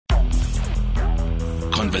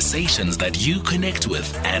Conversations that you connect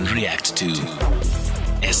with and react to.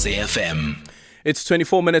 SAFM. It's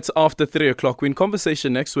 24 minutes after 3 o'clock. We're in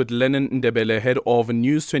conversation next with Lenin Ndebele, head of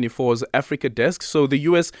News24's Africa Desk. So the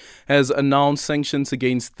U.S. has announced sanctions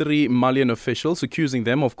against 3 Malian officials, accusing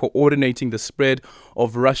them of coordinating the spread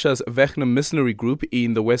of Russia's Wagner mercenary group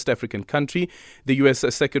in the West African country. The U.S.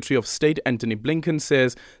 Secretary of State, Antony Blinken,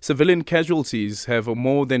 says civilian casualties have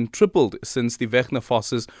more than tripled since the Wagner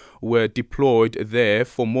forces were deployed there.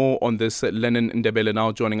 For more on this, Lenin Ndebele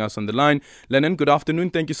now joining us on the line. Lenin, good afternoon.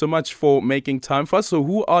 Thank you so much for making time for us. So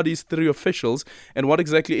who are these 3 officials and what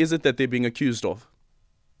exactly is it that they're being accused of?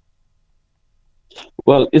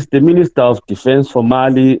 Well, it's the Minister of Defense for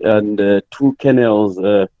Mali and 2 colonels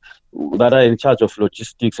that are in charge of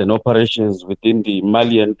logistics and operations within the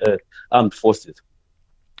Malian armed forces.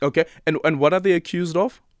 Okay, and what are they accused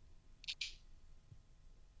of?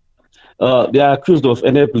 They are accused of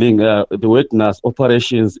enabling the Wagner's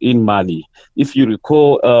operations in Mali. If you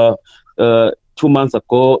recall, 2 months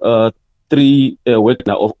ago, 3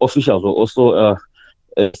 Wagner officials were also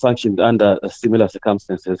sanctioned under similar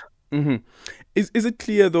circumstances. Mm-hmm. Is it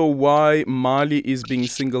clear, though, why Mali is being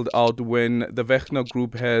singled out when the Wagner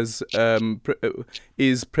group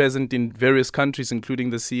is present in various countries,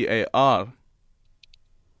 including the CAR?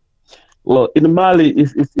 Well, in Mali,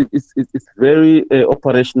 it's very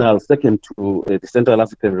operational, second to the Central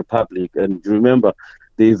African Republic. And remember,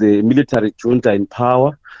 there is a military junta in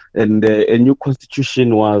power, and a new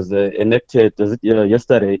constitution was enacted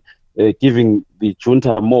yesterday, giving the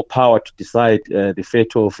junta more power to decide the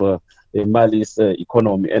fate of Mali's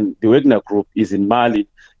economy. And the Wagner group is in Mali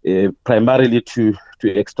primarily to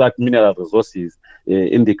extract mineral resources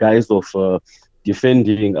in the guise of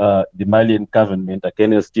defending the Malian government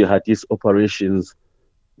against jihadist operations.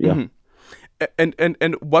 Yeah. Mm-hmm.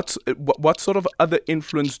 And what sort of other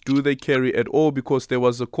influence do they carry at all? Because there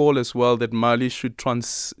was a call as well that Mali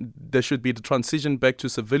there should be the transition back to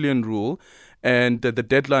civilian rule, and the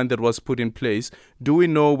deadline that was put in place. Do we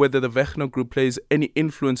know whether the Wagner group plays any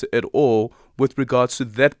influence at all with regards to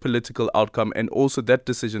that political outcome and also that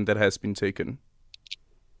decision that has been taken?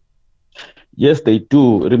 Yes, they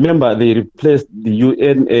do. Remember, they replaced the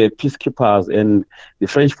UN peacekeepers, and the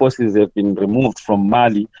French forces have been removed from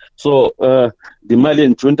Mali. So the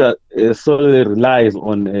Malian junta solely relies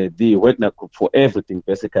on the Wagner group for everything,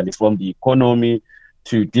 basically, from the economy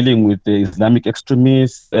to dealing with the Islamic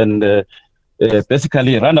extremists, and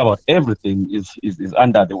basically, roundabout everything is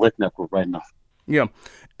under the Wagner group right now. Yeah.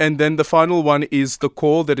 And then the final one is the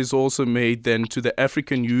call that is also made then to the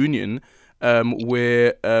African Union,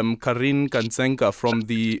 where Karin Kansenka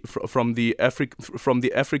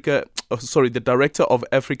the director of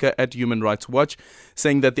Africa at Human Rights Watch,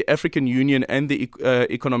 saying that the African Union and the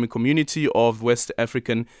Economic Community of West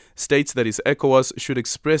African States, that is ECOWAS, should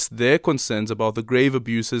express their concerns about the grave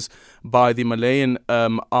abuses by the Malian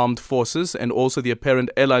armed forces and also the apparent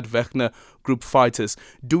allied Wagner group fighters.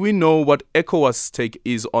 Do we know what ECOWAS' take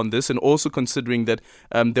is on this, and also considering that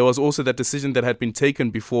there was also that decision that had been taken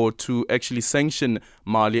before to actually sanction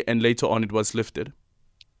Mali and later on it was lifted?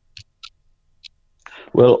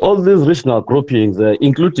 Well, all these regional groupings,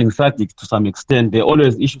 including SADC to some extent, they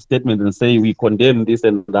always issue statements and say we condemn this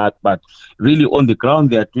and that, but really on the ground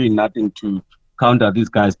they are doing nothing to counter these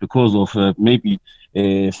guys because of maybe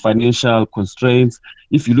financial constraints.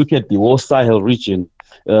 If you look at the whole Sahel region,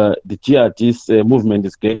 the jihadist movement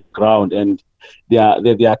is gaining ground, and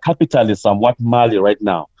their capital is somewhat Mali right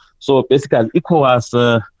now. So basically,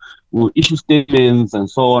 ECOWAS will issue statements and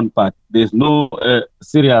so on, but there's no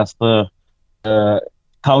serious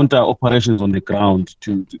counter operations on the ground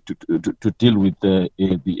to deal with the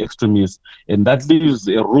extremists, and that leaves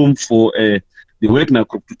a room for the Wagner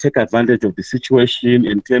group to take advantage of the situation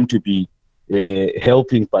and claim to be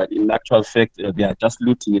helping, but in actual fact, they are just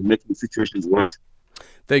looting and making situations worse.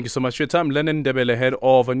 Thank you so much for your time. Lenin Ndebele, head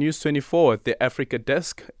of News24 at the Africa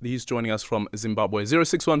Desk. He's joining us from Zimbabwe.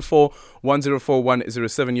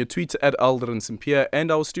 0614-104-107. Your tweet at Aldrin Simpier, and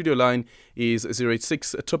our studio line is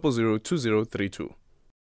 086 000 2032.